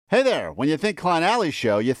Hey there, when you think Klein Alley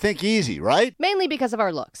Show, you think easy, right? Mainly because of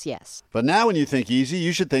our looks, yes. But now when you think easy,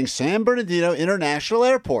 you should think San Bernardino International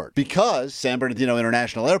Airport. Because San Bernardino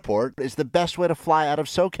International Airport is the best way to fly out of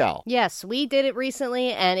SoCal. Yes, we did it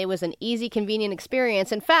recently, and it was an easy, convenient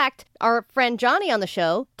experience. In fact, our friend Johnny on the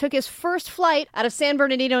show took his first flight out of San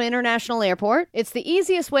Bernardino International Airport. It's the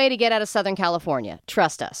easiest way to get out of Southern California.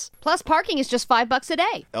 Trust us. Plus, parking is just $5 a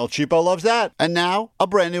day. El Cheapo loves that. And now, a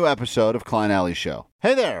brand new episode of Klein Alley Show.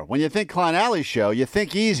 Hey there, when you think Klein Alley Show, you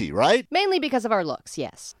think easy, right? Mainly because of our looks,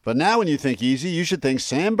 yes. But now when you think easy, you should think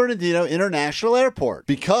San Bernardino International Airport.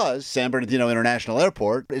 Because San Bernardino International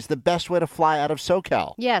Airport is the best way to fly out of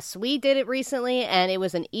SoCal. Yes, we did it recently, and it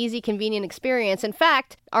was an easy, convenient experience. In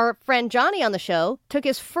fact, our friend Johnny on the show took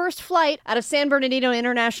his first flight out of San Bernardino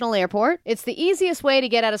International Airport. It's the easiest way to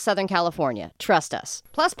get out of Southern California. Trust us.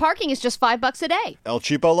 Plus, parking is just $5 a day. El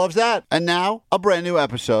Cheapo loves that. And now, a brand new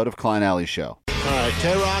episode of Klein Alley Show. All right,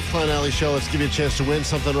 K-Rock, Klein Alley Show. Let's give you a chance to win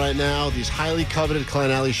something right now. These highly coveted Klein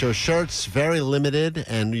Alley Show shirts, very limited,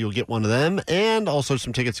 and you'll get one of them. And also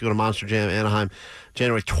some tickets to go to Monster Jam Anaheim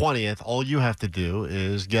January 20th. All you have to do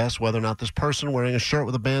is guess whether or not this person wearing a shirt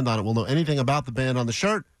with a band on it will know anything about the band on the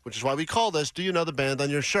shirt, which is why we call this, Do You Know the Band on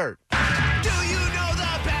Your Shirt? Do you know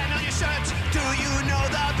the band on your shirt? Do you know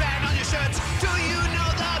the band on your shirt? Do you know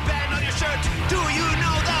the band on your shirt? Do you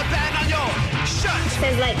know the band on your shirt? It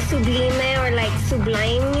says like Sublime or like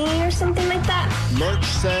Sublime or something like that. Merch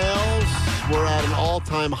sales were at an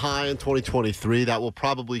all-time high in 2023. That will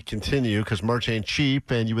probably continue because merch ain't cheap,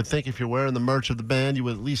 and you would think if you're wearing the merch of the band, you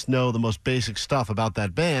would at least know the most basic stuff about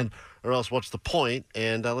that band, or else what's the point?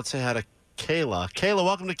 And let's say hi to Kayla. Kayla,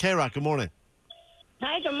 welcome to K-Rock. Good morning.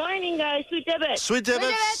 Hi, good morning, guys. Sweet Dibbit. Sweet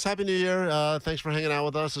Dibbits. Happy New Year. Thanks for hanging out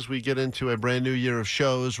with us as we get into a brand new year of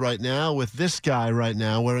shows right now with this guy right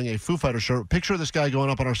now wearing a Foo Fighters shirt. Picture this guy going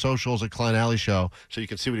up on our socials at Klein Alley Show so you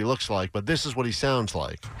can see what he looks like, but this is what he sounds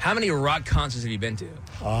like. How many rock concerts have you been to?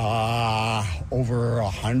 Over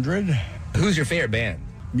 100. Who's your favorite band?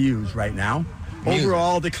 Muse right now. Muse.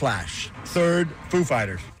 Overall, The Clash. Third, Foo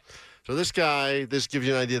Fighters. So this guy, this gives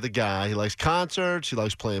you an idea of the guy. He likes concerts, he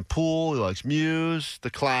likes playing pool, he likes Muse, The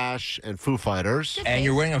Clash, and Foo Fighters. And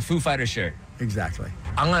you're wearing a Foo Fighters shirt. Exactly.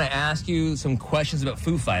 I'm going to ask you some questions about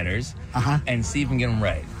Foo Fighters and see if we can get them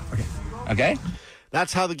right. Okay. Okay?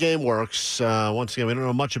 That's how the game works. Once again, we don't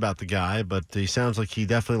know much about the guy, but he sounds like he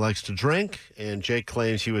definitely likes to drink, and Jake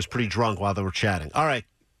claims he was pretty drunk while they were chatting. All right,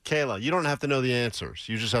 Kayla, you don't have to know the answers.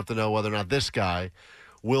 You just have to know whether or not this guy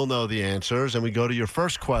will know the answers, and we go to your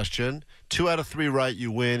first question. 2 out of 3 right,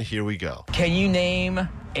 you win. Here we go. Can you name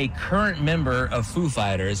a current member of Foo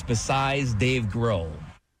Fighters besides Dave Grohl?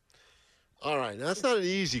 All right, now that's not an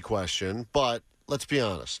easy question, but let's be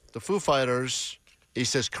honest. The Foo Fighters, he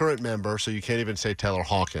says current member, so you can't even say Taylor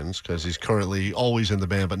Hawkins because he's currently always in the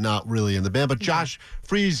band, but not really in the band. But Josh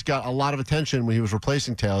Freese got a lot of attention when he was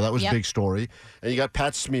replacing Taylor. That was a big story. And you got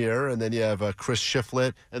Pat Smear, and then you have Chris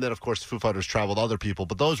Shiflett, and then, of course, the Foo Fighters traveled other people.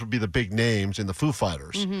 But those would be the big names in the Foo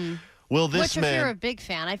Fighters. Mm-hmm. Will this Which, man... if you're a big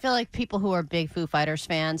fan, I feel like people who are big Foo Fighters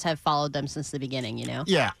fans have followed them since the beginning, you know?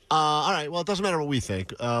 Yeah. All right. Well, it doesn't matter what we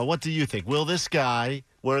think. What do you think? Will this guy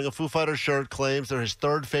wearing a Foo Fighters shirt claims they're his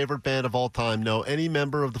third favorite band of all time know any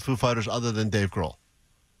member of the Foo Fighters other than Dave Grohl?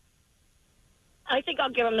 I think I'll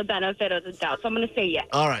give him the benefit of the doubt, so I'm going to say yes.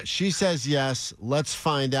 All right. She says yes. Let's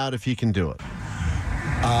find out if he can do it.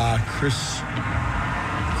 Chris.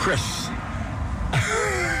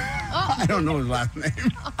 I don't know his last name.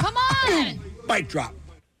 Oh, come on! Mic drop.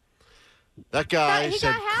 That guy He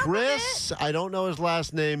said got half of Chris. I don't know his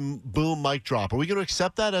last name. Boom, mic drop. Are we going to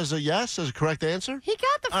accept that as a yes, as a correct answer? He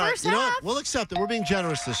got the All right, first you know half. what? We'll accept it. We're being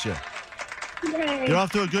generous this year. Yay. You're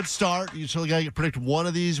off to a good start. You still got to predict one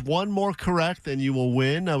of these. One more correct, and you will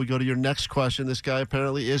win. Now we go to your next question. This guy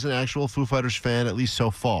apparently is an actual Foo Fighters fan, at least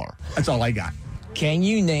so far. That's all I got. Can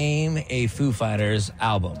you name a Foo Fighters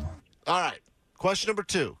album? All right. Question number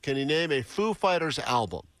 2. Can you name a Foo Fighters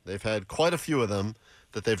album? They've had quite a few of them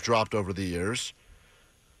that they've dropped over the years.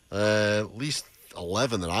 At least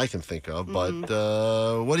 11 that I can think of. Mm-hmm.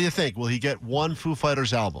 But what do you think? Will he get one Foo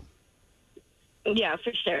Fighters album? Yeah,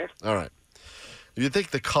 for sure. All right. You think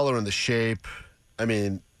the color and the shape, I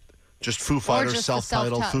mean, just Foo Fighters, just the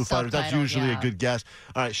self-titled Foo Fighters, that's self-titled, usually yeah. a good guess.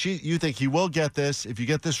 All right, you think he will get this. If you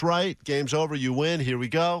get this right, game's over, you win. Here we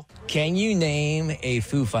go. Can you name a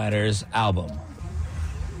Foo Fighters album?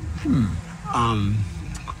 Well,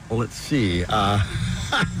 let's see. God,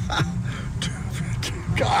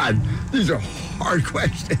 these are hard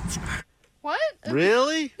questions. What?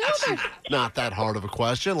 Really? Not that hard of a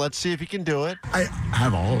question. Let's see if he can do it. I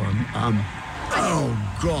have all of them.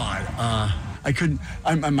 Oh, God. I couldn't.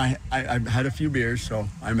 I've had a few beers, so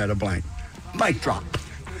I'm at a blank. Mic drop.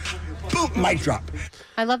 Boom, mic drop.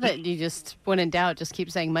 I love that you just, when in doubt, just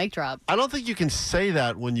keep saying mic drop. I don't think you can say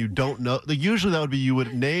that when you don't know. Like, usually that would be you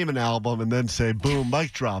would name an album and then say, boom,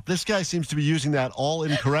 mic drop. This guy seems to be using that all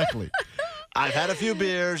incorrectly. I've had a few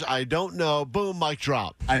beers. I don't know. Boom, mic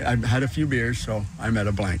drop. I've had a few beers, so I'm at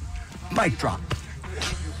a blank. Mic drop.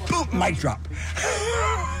 Boom, mic drop.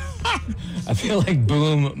 I feel like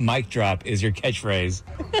boom, mic drop is your catchphrase.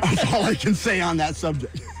 That's all I can say on that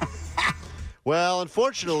subject. Well,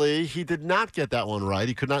 unfortunately, he did not get that one right.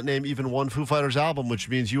 He could not name even one Foo Fighters album, which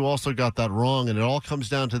means you also got that wrong. And it all comes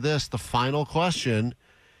down to this, the final question.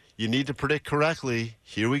 You need to predict correctly.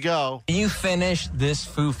 Here we go. You finish this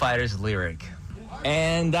Foo Fighters lyric.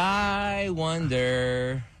 And I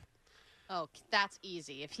wonder... Oh, that's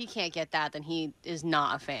easy. If he can't get that, then he is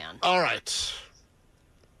not a fan. All right.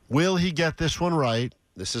 Will he get this one right?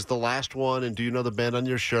 This is the last one, and do you know the band on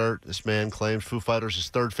your shirt? This man claims Foo Fighters his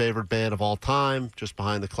third favorite band of all time, just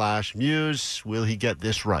behind The Clash, Muse. Will he get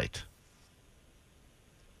this right?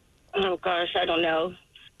 Oh, gosh, I don't know.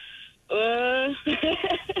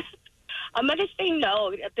 I'm going to say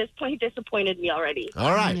no. At this point, he disappointed me already.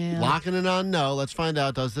 All right, Yeah. locking it on no. Let's find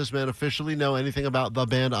out, does this man officially know anything about the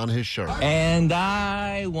band on his shirt? And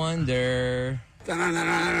I wonder...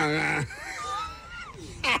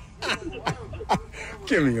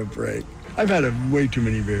 Give me a break. I've had way too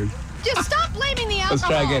many beers. Just stop blaming the alcohol. Let's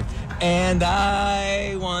try again. And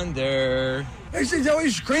I wonder... He's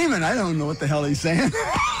always screaming. I don't know what the hell he's saying.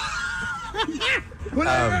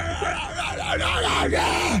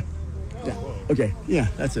 Yeah. Okay, yeah,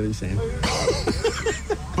 that's what he's saying.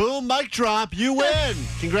 Boom, mic drop. You win.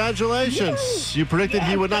 Congratulations. You predicted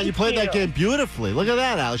he would not. You played that game beautifully. Look at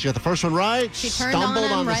that, Alex. You got the first one right. She turned Stumbled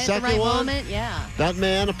on him the right at the second right one. moment. Yeah. That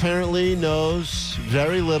man apparently knows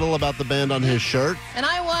very little about the band on his shirt. And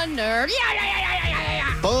I wondered.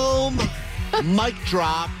 Yeah. Boom, mic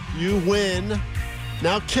drop. You win.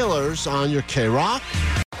 Now Killers on your K-Rock.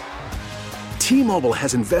 T-Mobile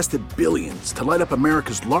has invested billions to light up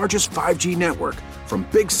America's largest 5G network, from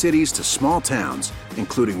big cities to small towns,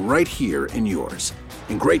 including right here in yours.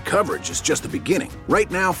 And great coverage is just the beginning. Right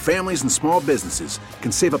now, families and small businesses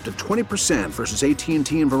can save up to 20% versus AT&T and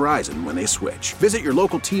Verizon when they switch. Visit your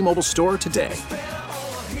local T-Mobile store today.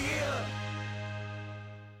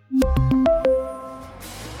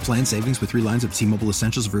 Plan savings with 3 lines of T-Mobile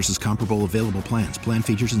Essentials versus comparable available plans. Plan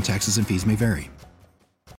features and taxes and fees may vary.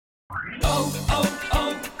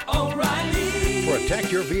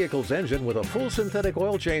 Protect your vehicle's engine with a full synthetic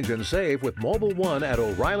oil change and save with Mobile One at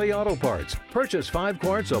O'Reilly Auto Parts. Purchase 5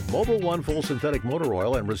 quarts of Mobile One full synthetic motor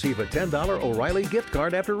oil and receive a $10 O'Reilly gift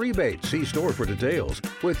card after rebate. See store for details.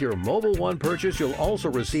 With your Mobile One purchase, you'll also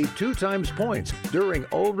receive 2 times points during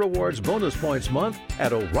O Rewards Bonus Points Month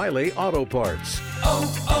at O'Reilly Auto Parts.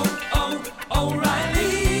 O'Reilly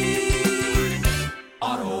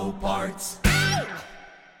Auto Parts.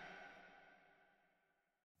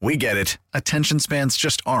 We get it. Attention spans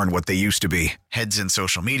just aren't what they used to be. Heads in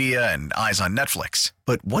social media and eyes on Netflix.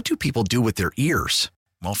 But what do people do with their ears?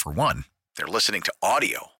 Well, for one, they're listening to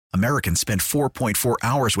audio. Americans spend 4.4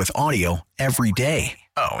 hours with audio every day.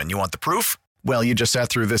 Oh, and you want the proof? Well, you just sat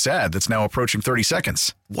through this ad that's now approaching 30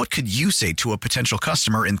 seconds. What could you say to a potential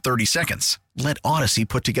customer in 30 seconds? Let Odyssey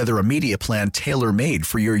put together a media plan tailor-made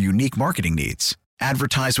for your unique marketing needs.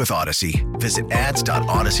 Advertise with Odyssey. Visit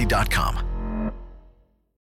ads.odyssey.com.